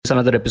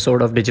another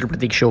episode of Digital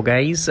Pratik Show,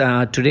 guys.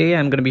 Today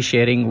I'm going to be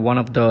sharing one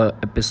of the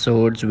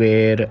episodes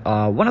where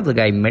one of the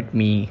guy met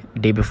me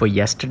day before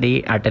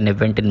yesterday at an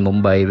event in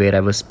Mumbai where I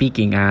was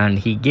speaking, and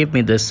he gave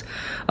me this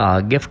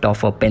gift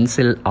of a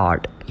pencil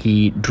art.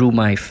 He drew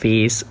my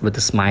face with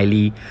a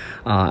smiley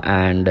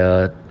and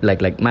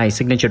like my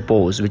signature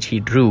pose, which he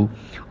drew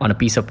on a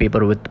piece of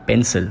paper with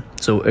pencil.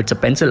 So it's a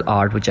pencil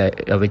art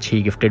which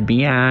he gifted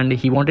me, and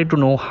he wanted to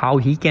know how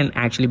he can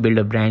actually build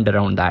a brand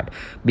around that,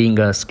 being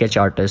a sketch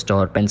artist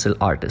or pencil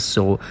artist.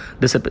 So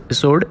this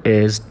episode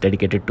is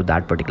dedicated to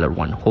that particular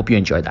one. Hope you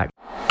enjoy that.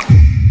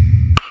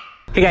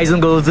 Hey guys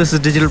and girls, this is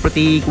Digital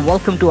Pratik.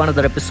 Welcome to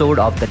another episode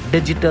of the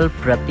Digital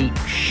Pratik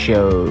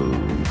Show.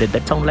 Did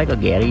that sound like a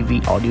Gary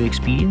Vee audio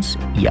experience?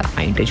 Yeah,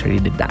 I intentionally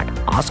did that.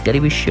 Ask Gary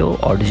Vee Show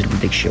or Digital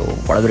Pratik Show,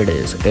 whatever it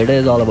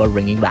is all about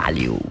bringing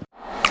value.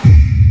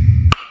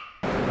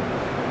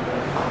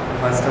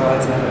 First of all,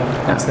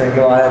 sir,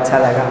 बहुत अच्छा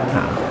लगा.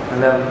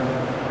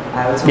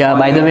 मतलब Yeah,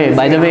 by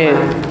the way,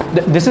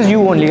 this is you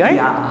only, right?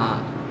 Yeah.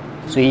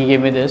 So he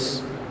gave me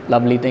this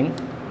lovely thing.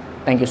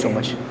 Thank you so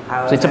much.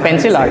 So it's a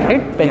pencil art,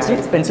 right?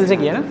 Pencil से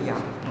किया ना? Yeah.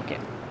 Okay.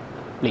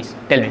 Please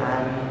tell me.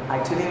 And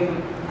actually,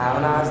 I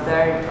want to ask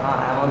that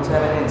I also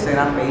have an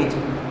Instagram page,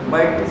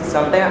 but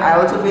sometimes I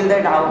also feel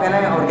that how can I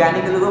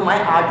organically grow my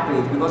art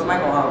page, because my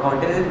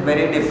content is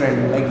very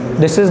different. Like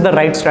This is the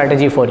right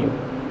strategy for you.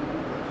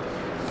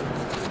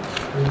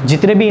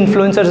 जितने भी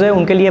influencers हैं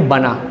उनके लिए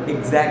बना.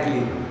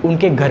 exactly.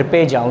 उनके घर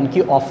पे जा,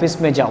 उनकी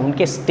ऑफिस में जा,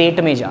 उनके स्टेट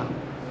में जा,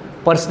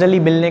 पर्सनली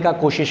मिलने का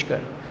कोशिश कर.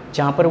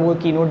 जहाँ पर वो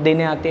कीनोट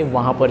देने आते हैं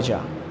वहाँ पर जा.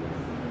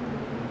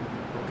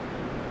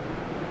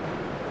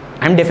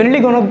 I am definitely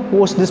gonna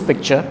post this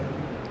picture,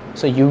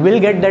 so you will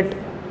get that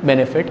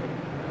benefit.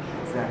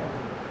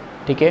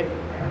 ठीक है.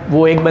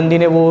 वो एक बंदी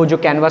ने वो जो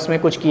कैनवास में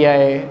कुछ किया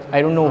है,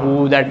 I don't know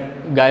who that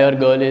guy और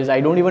girl is.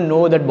 I don't even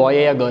know that boy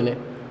है या गर्ल है.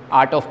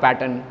 आर्ट ऑफ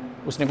पैटर्न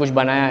उसने कुछ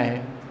बनाया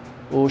है.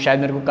 वो शायद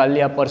मेरे को कल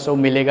या परसों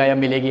मिलेगा या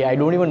मिलेगी. I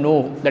don't even know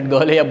that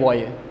girl है या बॉय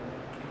है.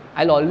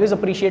 I will always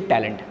appreciate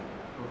talent.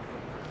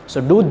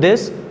 So do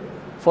this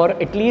for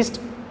at least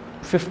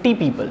 50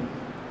 people.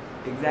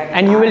 Exactly.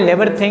 And you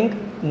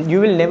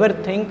will never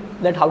think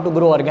that how to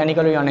grow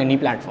organically on any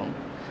platform,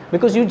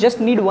 because you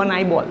just need one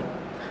eyeball.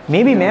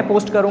 Maybe मैं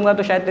post करूँगा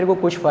तो शायद तेरे को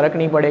कुछ फ़र्क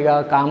नहीं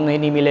पड़ेगा, काम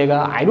नहीं मिलेगा.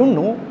 I don't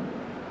know.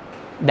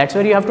 That's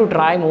where you have to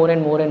try more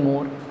and more and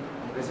more.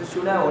 So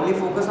should I only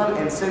focus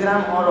on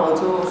Instagram, or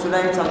also should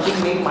I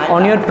something make my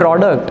on your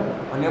product?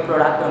 On your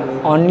product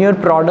only. On your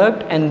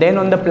product, and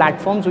then on the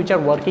platforms which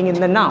are working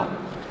in the now.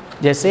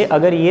 जैसे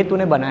अगर ये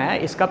तूने बनाया,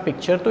 इसका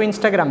picture तो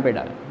Instagram पे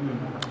डाल,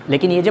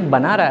 लेकिन ये जब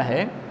बना रहा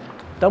है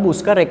तब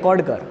उसका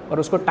रिकॉर्ड कर और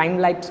उसको टाइम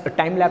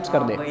लैप्स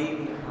कर दे.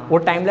 वो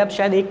टाइम लैप्स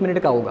शायद 1 मिनट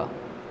का होगा.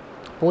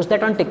 Post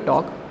that on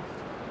TikTok.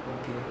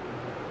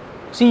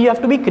 C you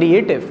have to be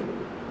creative.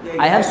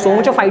 I have so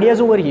much of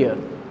ideas over here.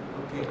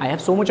 I have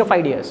so much of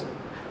ideas,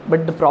 but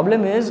the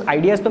problem is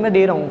ideas तो मैं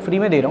दे रहा हूँ, free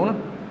में दे रहा हूँ ना.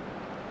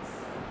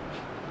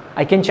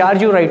 I can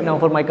charge you right now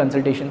for my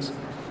consultations.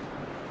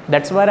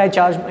 That's why I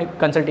charge my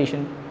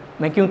consultation.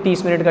 मैं क्यों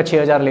 30 मिनट का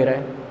 6,000 ले रहा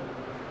है?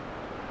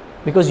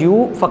 Because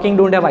you fucking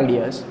don't have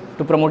ideas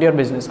to promote your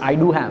business. I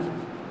do have,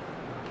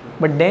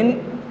 but then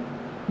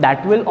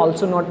that will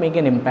also not make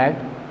an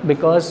impact,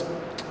 because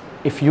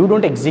if you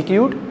don't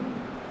execute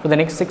for the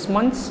next 6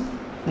 months,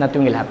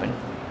 nothing will happen.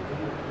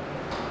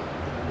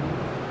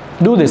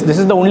 Do this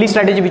is the only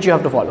strategy which you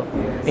have to follow.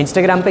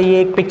 Instagram पे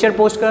ये एक picture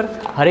post कर,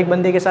 हर एक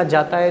बंदे के साथ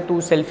जाता है,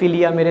 तू सेल्फी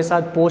लिया मेरे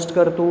साथ, पोस्ट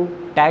कर, तू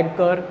टैग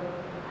कर,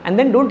 एंड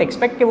देन डोंट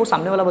एक्सपेक्ट कि वो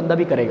सामने वाला बंदा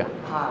भी करेगा.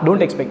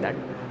 Don't expect that.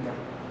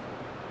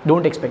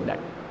 Don't expect that.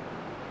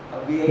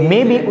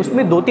 May be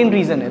उसमें 2-3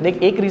 रीज़न है.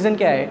 देख, एक रीज़न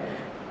क्या है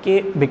कि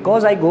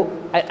because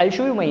I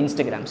show you my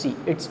Instagram. See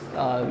it's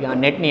यहाँ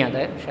नेट नहीं आता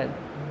है शायद.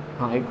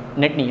 हाँ,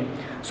 नेट नहीं है.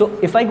 सो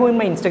if I go in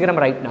my Instagram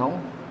right now,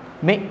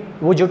 मैं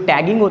वो जो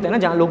टैगिंग होते हैं ना,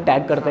 जहाँ लोग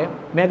टैग करते हैं,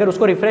 मैं अगर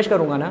उसको रिफ्रेश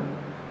करूँगा ना,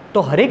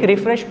 तो हर एक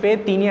रिफ्रेश पे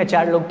 3 या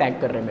 4 लोग टैग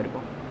कर रहे हैं मेरे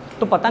को.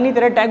 तो पता नहीं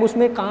तेरा टैग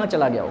उसमें कहाँ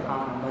चला गया होगा.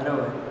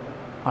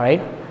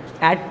 Alright.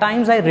 At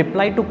times I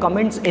reply to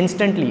comments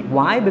instantly.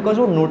 Why? Because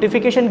वो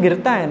notification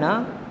गिरता है ना,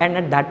 and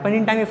at that point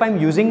in time if I'm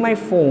using my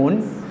phone,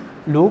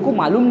 लोगों को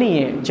मालूम नहीं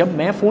है जब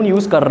मैं फ़ोन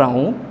यूज़ कर रहा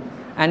हूँ,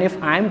 and if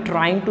I'm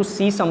trying to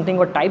see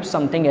something or type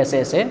something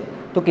ऐसे,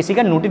 तो किसी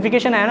का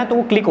notification आया ना तो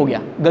वो क्लिक हो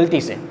गया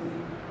गलती से,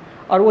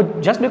 और वो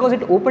just because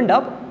it opened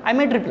up, I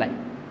might reply.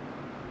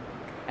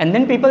 And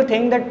then people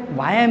think that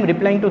why I'm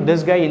replying to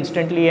this guy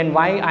instantly and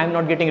why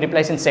I'm not getting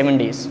replies in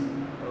 7 days.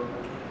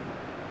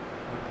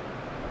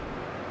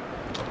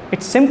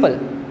 It's simple,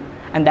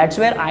 and that's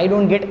where I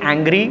don't get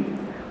angry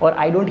or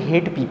I don't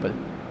hate people,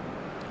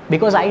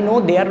 because I know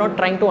they are not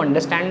trying to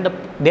understand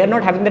they are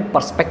not having that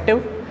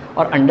perspective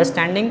or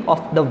understanding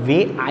of the way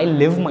I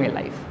live my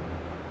life.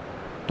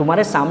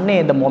 तुम्हारे सामने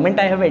the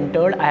moment I have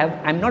entered,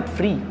 I'm not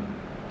free.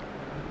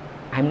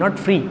 I'm not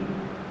free.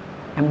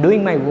 I'm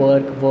doing my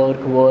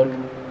work.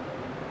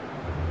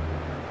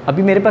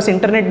 अभी मेरे पास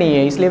internet नहीं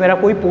है, इसलिए मेरा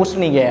कोई post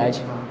नहीं गया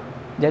आज.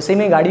 जैसे ही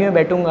मैं गाड़ी में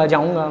बैठूंगा,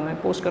 जाऊंगा,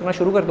 मैं पोस्ट करना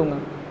शुरू कर दूंगा.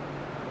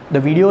 The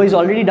video is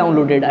already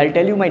downloaded. I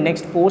tell you my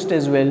next post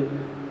as well.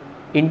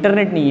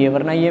 Internet नहीं है,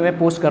 वरना ये मैं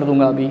पोस्ट कर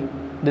दूंगा अभी.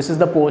 This is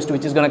the post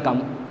which is gonna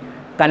come.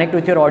 Connect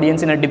with your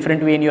audience in a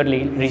different way in your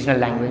regional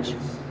language.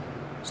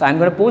 So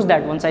I'm going to post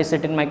that once I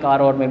sit in my car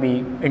or maybe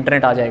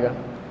internet आ जाएगा.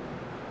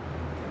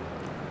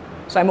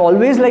 So I'm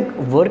always like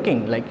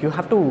working, like you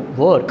have to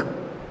work.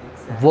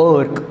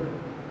 Work.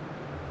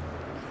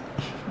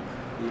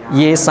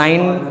 ये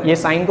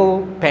sign को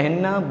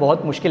पहनना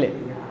बहुत मुश्किल है.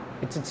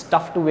 It's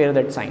tough to wear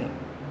that sign.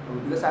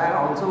 Because I am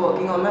also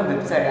working on my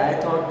website. I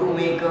thought to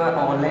make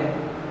online,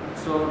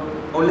 so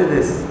only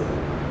this.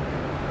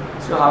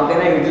 So how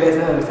can I utilize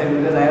my website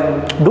because I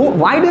have.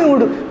 Why do you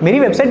do? मेरी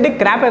website देख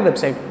crap है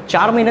website.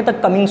 4 महीने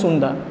तक coming soon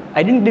था.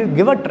 I didn't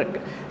give a trick.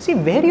 See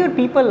where your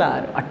people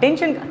are.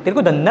 Attention. तेरे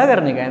को धंधा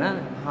करने का है ना.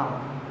 हाँ.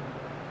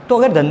 तो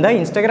अगर धंधा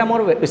Instagram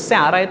और इससे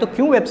आ रहा है तो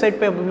क्यों website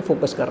पे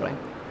फोकस कर रहा है?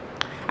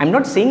 I'm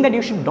not saying that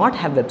you should not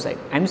have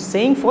website. I'm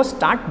saying first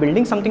start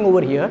building something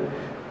over here.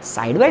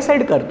 Side by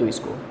side कर तू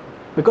इसको.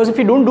 Because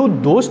if you don't do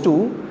those two,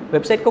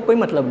 website को कोई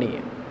मतलब नहीं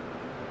है.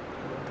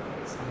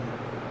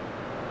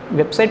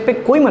 वेबसाइट पे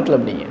कोई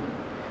मतलब नहीं है.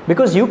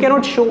 Because you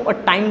cannot show a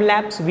time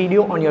lapse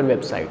video on your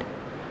website.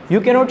 You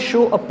cannot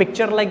show a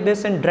picture like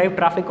this and drive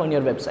traffic on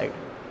your website.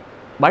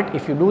 But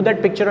if you do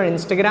that picture on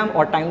Instagram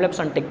और time lapse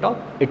on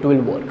TikTok, it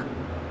will work.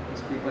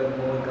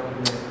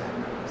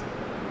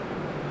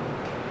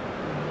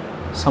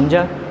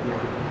 समझा?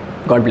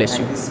 God bless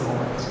you.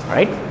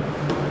 Right?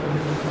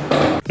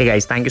 Hey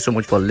guys, thank you so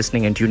much for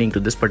listening and tuning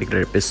to this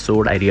particular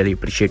episode. I really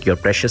appreciate your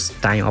precious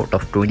time out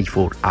of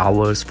 24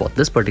 hours for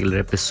this particular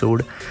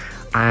episode.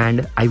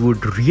 And I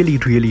would really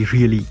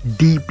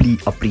deeply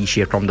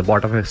appreciate from the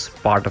bottomest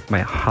part of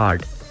my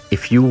heart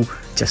if you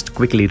just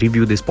quickly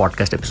review this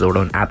podcast episode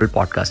on Apple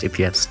Podcast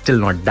if you have still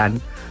not done,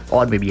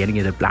 or maybe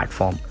any other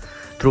platform.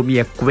 Throw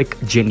me a quick,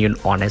 genuine,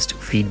 honest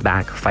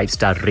feedback,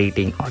 5-star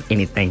rating or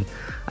anything.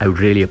 I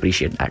would really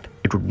appreciate that.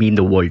 It would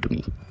mean the world to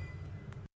me.